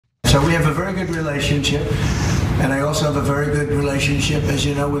So we have a very good relationship. And I also have a very good relationship, as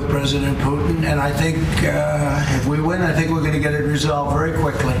you know, with President Putin. And I think if we win, I think we're going to get it resolved very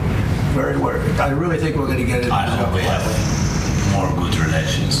quickly. I really think we're going to get it resolved. I hope we have more good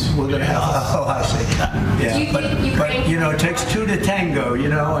relations. We're going to have, oh, I see. Yeah, but you know, it takes two to tango, you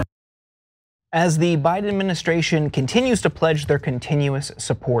know. As the Biden administration continues to pledge their continuous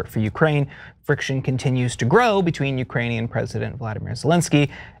support for Ukraine, friction continues to grow between Ukrainian President Vladimir Zelenskyy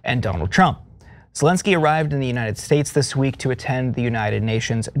and Donald Trump. Zelenskyy arrived in the United States this week to attend the United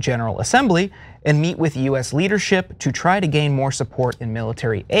Nations General Assembly and meet with US leadership to try to gain more support in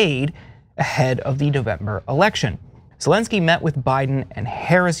military aid ahead of the November election. Zelenskyy met with Biden and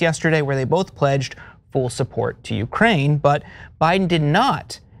Harris yesterday, where they both pledged full support to Ukraine, but Biden did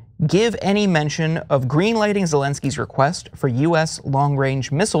not give any mention of greenlighting Zelenskyy's request for US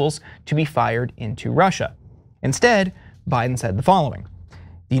long-range missiles to be fired into Russia. Instead, Biden said the following: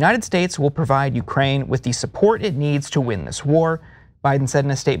 "The United States will provide Ukraine with the support it needs to win this war," Biden said in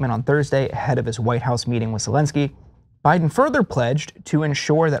a statement on Thursday ahead of his White House meeting with Zelenskyy. Biden further pledged to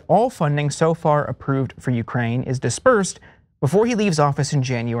ensure that all funding so far approved for Ukraine is dispersed before he leaves office in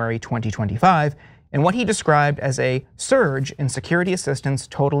January 2025 in what he described as a surge in security assistance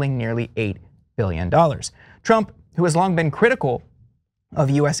totaling nearly $8 billion. Trump, who has long been critical of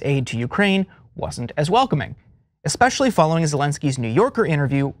US aid to Ukraine, wasn't as welcoming, especially following Zelenskyy's New Yorker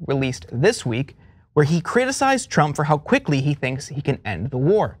interview released this week, where he criticized Trump for how quickly he thinks he can end the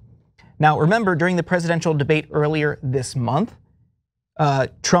war. Now, remember, during the presidential debate earlier this month,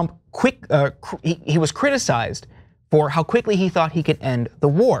 Trump he was criticized for how quickly he thought he could end the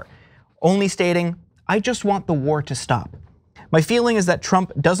war, only stating, "I just want the war to stop. My feeling is that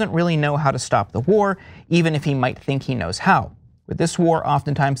Trump doesn't really know how to stop the war, even if he might think he knows how. With this war,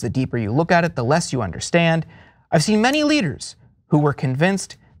 oftentimes the deeper you look at it, the less you understand. I've seen many leaders who were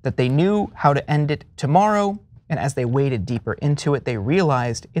convinced that they knew how to end it tomorrow, and as they waded deeper into it, they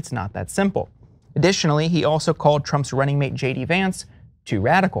realized it's not that simple." Additionally, he also called Trump's running mate JD Vance too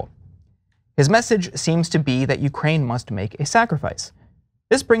radical. His message seems to be that Ukraine must make a sacrifice.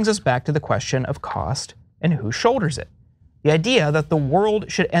 This brings us back to the question of cost and who shoulders it. The idea that the world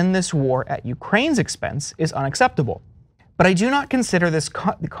should end this war at Ukraine's expense is unacceptable. But I do not consider this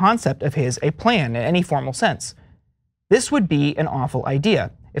concept of his a plan in any formal sense. This would be an awful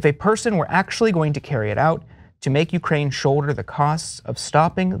idea if a person were actually going to carry it out, to make Ukraine shoulder the costs of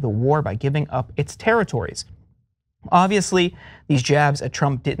stopping the war by giving up its territories. Obviously, these jabs at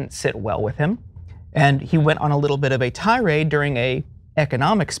Trump didn't sit well with him, and he went on a little bit of a tirade during an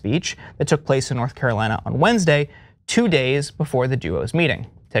economic speech that took place in North Carolina on Wednesday, 2 days before the duo's meeting.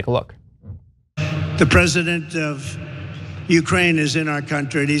 Take a look. The president of Ukraine is in our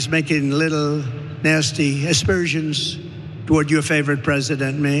country, and he's making little nasty aspersions toward your favorite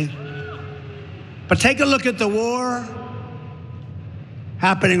president, me. But take a look at the war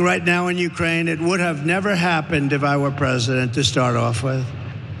happening right now in Ukraine. It would have never happened if I were president, to start off with.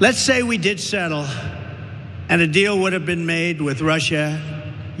 Let's say we did settle, and a deal would have been made with Russia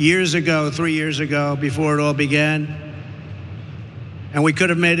years ago, 3 years ago, before it all began. And we could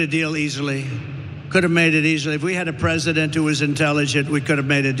have made a deal easily. Could have made it easily. If we had a president who was intelligent, we could have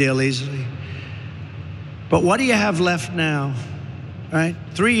made a deal easily. But what do you have left now? Right?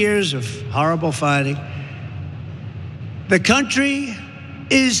 3 years of horrible fighting. The country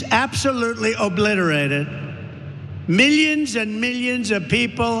is absolutely obliterated. Millions and millions of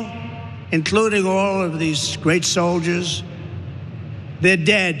people, including all of these great soldiers, they're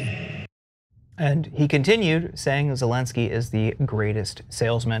dead. And he continued saying Zelenskyy is the greatest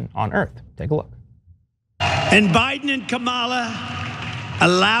salesman on earth. Take a look. And Biden and Kamala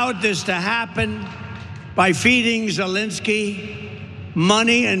allowed this to happen by feeding Zelenskyy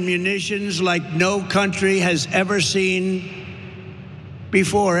money and munitions like no country has ever seen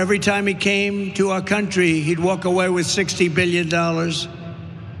before. Every time he came to our country, he'd walk away with $60 billion.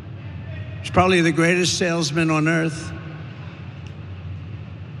 He's probably the greatest salesman on earth.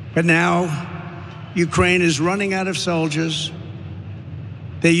 But now, Ukraine is running out of soldiers.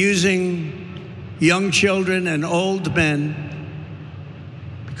 They're using young children and old men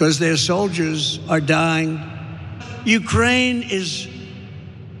because their soldiers are dying. Ukraine is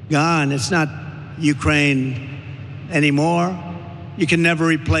gone. It's not Ukraine anymore. You can never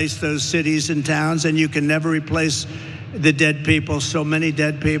replace those cities and towns, and you can never replace the dead people, so many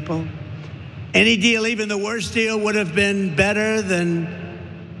dead people. Any deal, even the worst deal, would have been better than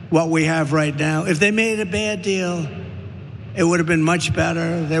what we have right now. If they made a bad deal, it would have been much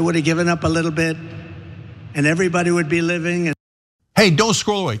better. They would have given up a little bit, and everybody would be living. Hey, don't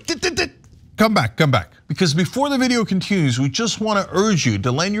scroll away. come back. Because before the video continues, we just want to urge you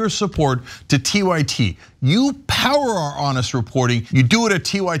to lend your support to TYT. You power our honest reporting. You do it at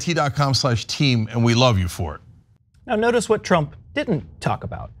tyt.com/team, and we love you for it. Now notice what Trump didn't talk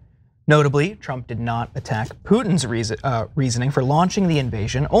about. Notably, Trump did not attack Putin's reasoning for launching the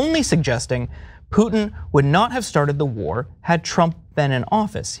invasion, only suggesting Putin would not have started the war had Trump been in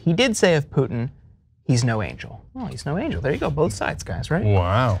office. He did say of Putin, he's no angel. Oh, he's no angel. There you go, both sides, guys, right?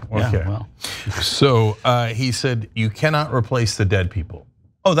 Wow, okay. Yeah, well. So he said, you cannot replace the dead people.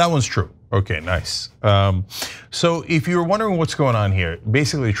 Oh, that one's true. Okay, nice. So if you're wondering what's going on here,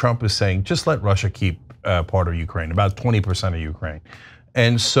 basically Trump is saying, just let Russia keep part of Ukraine, about 20% of Ukraine.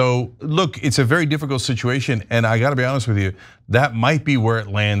 And so, look, it's a very difficult situation, and I gotta be honest with you, that might be where it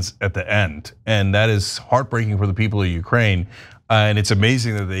lands at the end. And that is heartbreaking for the people of Ukraine. And it's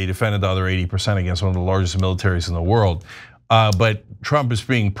amazing that they defended the other 80% against one of the largest militaries in the world. But Trump is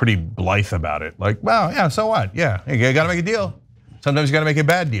being pretty blithe about it. Like, well, yeah, so what? Yeah, you gotta make a deal. Sometimes you gotta make a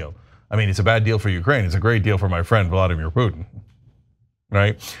bad deal. I mean, it's a bad deal for Ukraine. It's a great deal for my friend Vladimir Putin,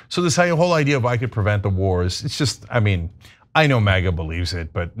 right? So this whole idea of I could prevent the wars, it's just, I mean, I know MAGA believes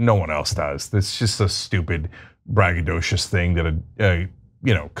it, but no one else does. It's just a stupid, braggadocious thing that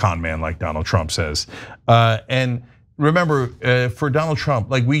a con man like Donald Trump says. And remember, for Donald Trump,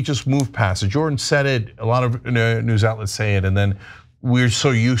 like we just moved past it. Jordan said it. A lot of news outlets say it, and then we're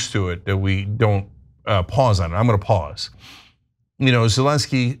so used to it that we don't pause on it. I'm going to pause.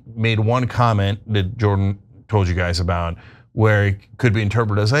 Zelenskyy made one comment that Jordan told you guys about, where it could be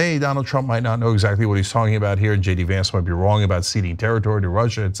interpreted as, hey, Donald Trump might not know exactly what he's talking about here, and JD Vance might be wrong about ceding territory to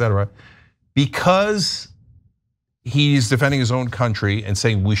Russia, etc. Because he's defending his own country and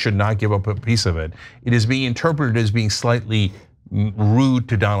saying we should not give up a piece of it, it is being interpreted as being slightly rude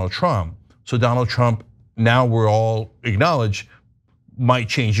to Donald Trump. So Donald Trump, now we're all acknowledge, might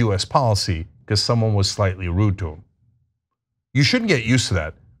change US policy because someone was slightly rude to him. You shouldn't get used to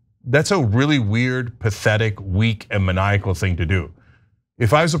that. That's a really weird, pathetic, weak, and maniacal thing to do.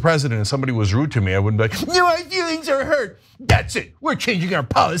 If I was the president and somebody was rude to me, I wouldn't be like, no, my feelings are hurt. That's it, we're changing our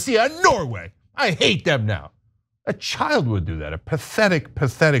policy on Norway. I hate them now. A child would do that. A pathetic,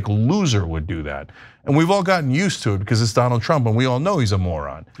 pathetic loser would do that. And we've all gotten used to it because it's Donald Trump and we all know he's a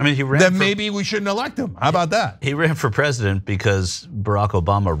moron. I mean, he ran then maybe we shouldn't elect him. How about that? He ran for president because Barack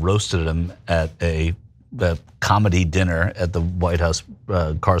Obama roasted him at a comedy dinner at the White House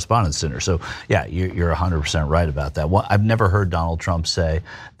Correspondents' Dinner. So yeah, you're 100% right about that. Well, I've never heard Donald Trump say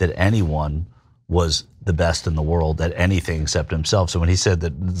that anyone was the best in the world at anything except himself. So when he said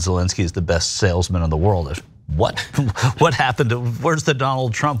that Zelenskyy is the best salesman in the world, what happened to, where's the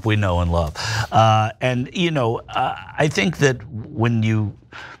Donald Trump we know and love? And I think that when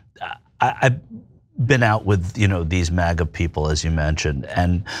I've been out with these MAGA people, as you mentioned,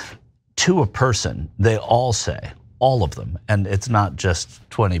 and to a person, they all say, all of them, and it's not just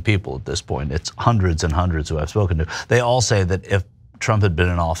 20 people at this point, it's hundreds and hundreds who I've spoken to, they all say that if Trump had been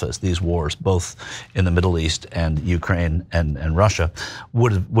in office, these wars, both in the Middle East and Ukraine and Russia,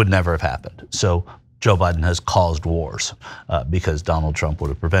 would never have happened. So Joe Biden has caused wars because Donald Trump would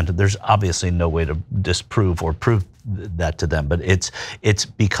have prevented. There's obviously no way to disprove or prove that to them, but it's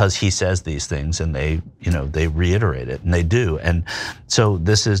because he says these things and they reiterate it, and they do. And so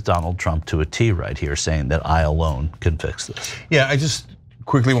this is Donald Trump to a T right here, saying that I alone can fix this. Yeah, I just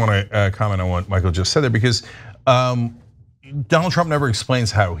quickly want to comment on what Michael just said there, because Donald Trump never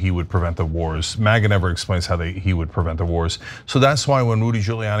explains how he would prevent the wars. MAGA never explains how he would prevent the wars. So that's why when Rudy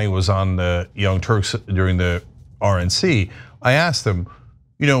Giuliani was on the Young Turks during the RNC, I asked him,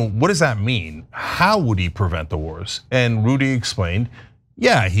 what does that mean? How would he prevent the wars? And Rudy explained,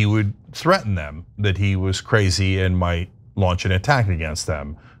 yeah, he would threaten them that he was crazy and might launch an attack against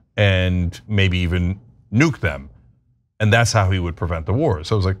them and maybe even nuke them. And that's how he would prevent the wars.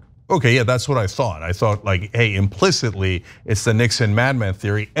 So I was like, okay, yeah, that's what I thought. I thought like, hey, implicitly, it's the Nixon madman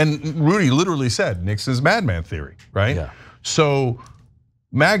theory. And Rudy literally said Nixon's madman theory, right? Yeah. So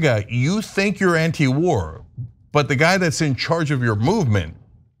MAGA, you think you're anti-war, but the guy that's in charge of your movement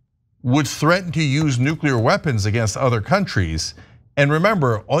would threaten to use nuclear weapons against other countries. And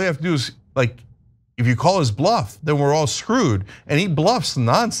remember, all you have to do is, like, if you call his bluff, then we're all screwed. And he bluffs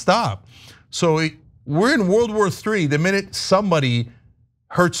nonstop. So we're in World War III the minute somebody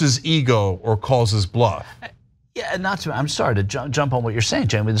hurts his ego or calls his bluff. Yeah, I'm sorry to jump on what you're saying,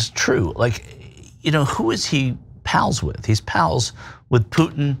 Jamie, this is true. Like, who is he pals with? He's pals with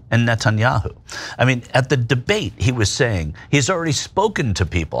Putin and Netanyahu. I mean, at the debate, he was saying he's already spoken to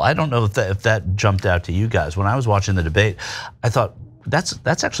people. I don't know if that jumped out to you guys. When I was watching the debate, I thought,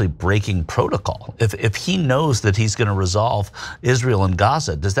 that's actually breaking protocol. If he knows that he's going to resolve Israel and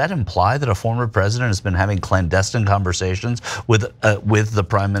Gaza, does that imply that a former president has been having clandestine conversations with the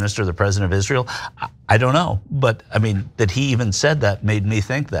prime minister, the president of Israel? I don't know, but I mean, that he even said that made me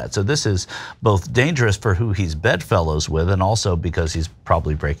think that. So this is both dangerous for who he's bedfellows with, and also because he's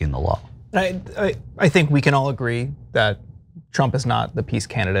probably breaking the law. I think we can all agree that Trump is not the peace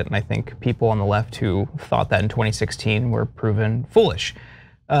candidate, and I think people on the left who thought that in 2016 were proven foolish.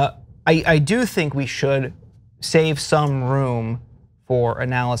 I do think we should save some room for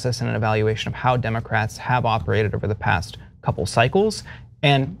analysis and an evaluation of how Democrats have operated over the past couple cycles,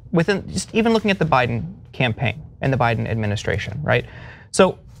 and within just even looking at the Biden campaign and the Biden administration, right?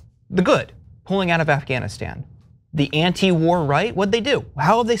 So the good, pulling out of Afghanistan, the anti-war right, what'd they do?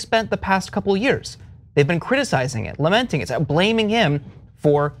 How have they spent the past couple of years? They've been criticizing it, lamenting it, blaming him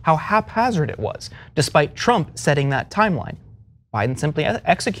for how haphazard it was, despite Trump setting that timeline. Biden simply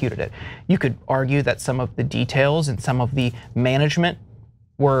executed it. You could argue that some of the details and some of the management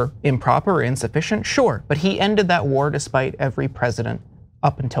were improper or insufficient, sure, but he ended that war despite every president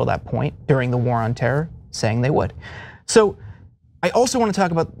up until that point during the war on terror saying they would. So I also want to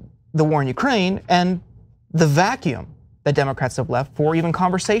talk about the war in Ukraine and the vacuum that Democrats have left for even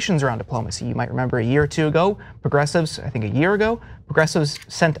conversations around diplomacy. You might remember a year or two ago, progressives, I think a year ago, progressives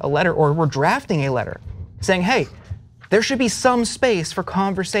sent a letter or were drafting a letter saying, hey, there should be some space for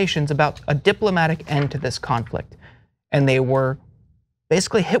conversations about a diplomatic end to this conflict. And they were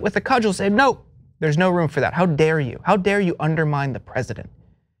basically hit with a cudgel, saying, no, there's no room for that. How dare you? How dare you undermine the president?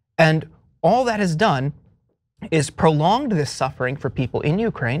 And all that has done is prolonged this suffering for people in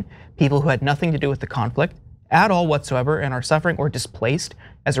Ukraine, people who had nothing to do with the conflict at all whatsoever and are suffering or displaced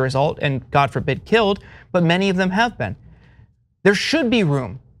as a result, and God forbid killed, but many of them have been. There should be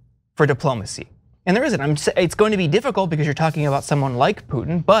room for diplomacy, and there isn't. It's going to be difficult because you're talking about someone like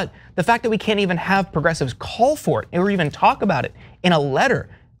Putin, but the fact that we can't even have progressives call for it or even talk about it in a letter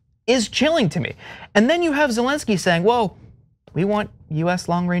is chilling to me. And then you have Zelenskyy saying, whoa, we want US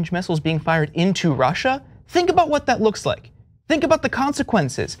long-range missiles being fired into Russia. Think about what that looks like. Think about the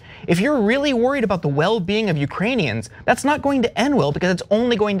consequences. If you're really worried about the well-being of Ukrainians, that's not going to end well because it's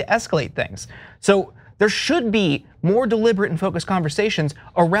only going to escalate things. So there should be more deliberate and focused conversations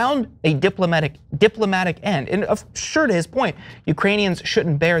around a diplomatic end. And sure, to his point, Ukrainians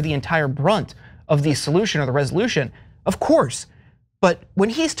shouldn't bear the entire brunt of the solution or the resolution, of course. But when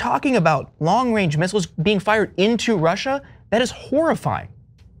he's talking about long-range missiles being fired into Russia, that is horrifying.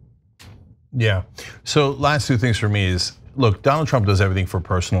 Yeah, so last two things for me is, look, Donald Trump does everything for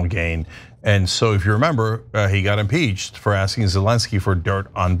personal gain. And so if you remember, he got impeached for asking Zelenskyy for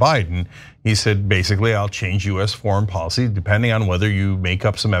dirt on Biden. He said, basically, I'll change US foreign policy depending on whether you make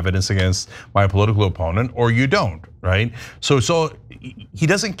up some evidence against my political opponent or you don't, right? So he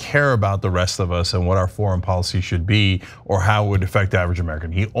doesn't care about the rest of us and what our foreign policy should be or how it would affect the average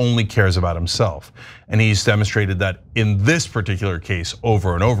American. He only cares about himself. And he's demonstrated that in this particular case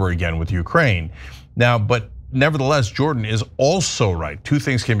over and over again with Ukraine. Now, but nevertheless, Jordan is also right. Two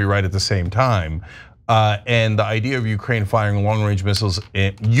things can be right at the same time. And the idea of Ukraine firing long-range missiles,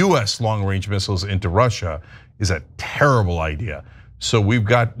 US long-range missiles into Russia is a terrible idea. So we've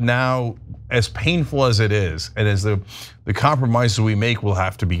got now, as painful as it is, and as the compromises we make will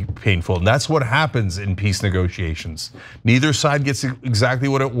have to be painful. And that's what happens in peace negotiations. Neither side gets exactly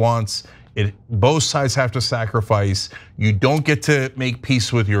what it wants. Both sides have to sacrifice. You don't get to make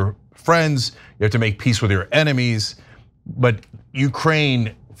peace with your friends, you have to make peace with your enemies. But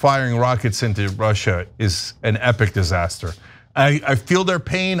Ukraine firing rockets into Russia is an epic disaster. I feel their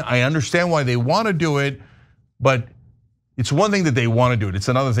pain, I understand why they want to do it, but it's one thing that they want to do it. It's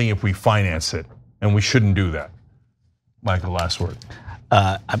another thing if we finance it, and we shouldn't do that. Michael, last word.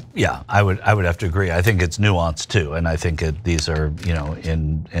 Yeah, I would have to agree. I think it's nuanced too, and I think these are,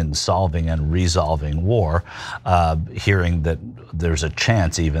 in solving and resolving war, hearing that there's a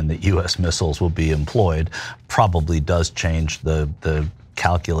chance even that U.S. missiles will be employed probably does change the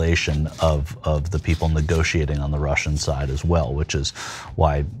calculation of the people negotiating on the Russian side as well, which is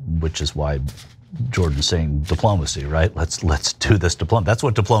why Jordan's saying diplomacy, right? Let's do this diplomacy. That's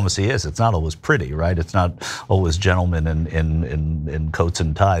what diplomacy is. It's not always pretty, right? It's not always gentlemen in coats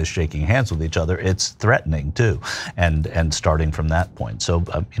and ties shaking hands with each other. It's threatening too, and starting from that point. So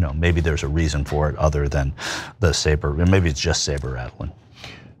maybe there's a reason for it other than the saber, and maybe it's just saber rattling.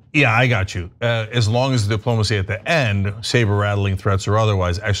 Yeah, I got you. As long as the diplomacy at the end, saber rattling threats or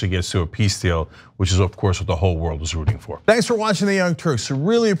otherwise, actually gets to a peace deal, which is of course what the whole world is rooting for. Thanks for watching The Young Turks,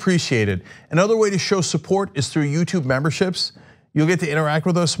 really appreciate it. Another way to show support is through YouTube memberships. You'll get to interact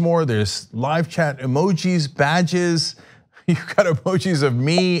with us more. There's live chat emojis, badges. You've got emojis of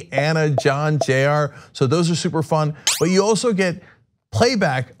me, Anna, John, JR. So those are super fun. But you also get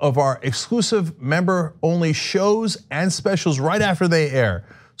playback of our exclusive member-only shows and specials right after they air.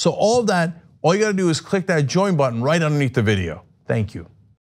 So all of that, all you gotta do is click that join button right underneath the video. Thank you.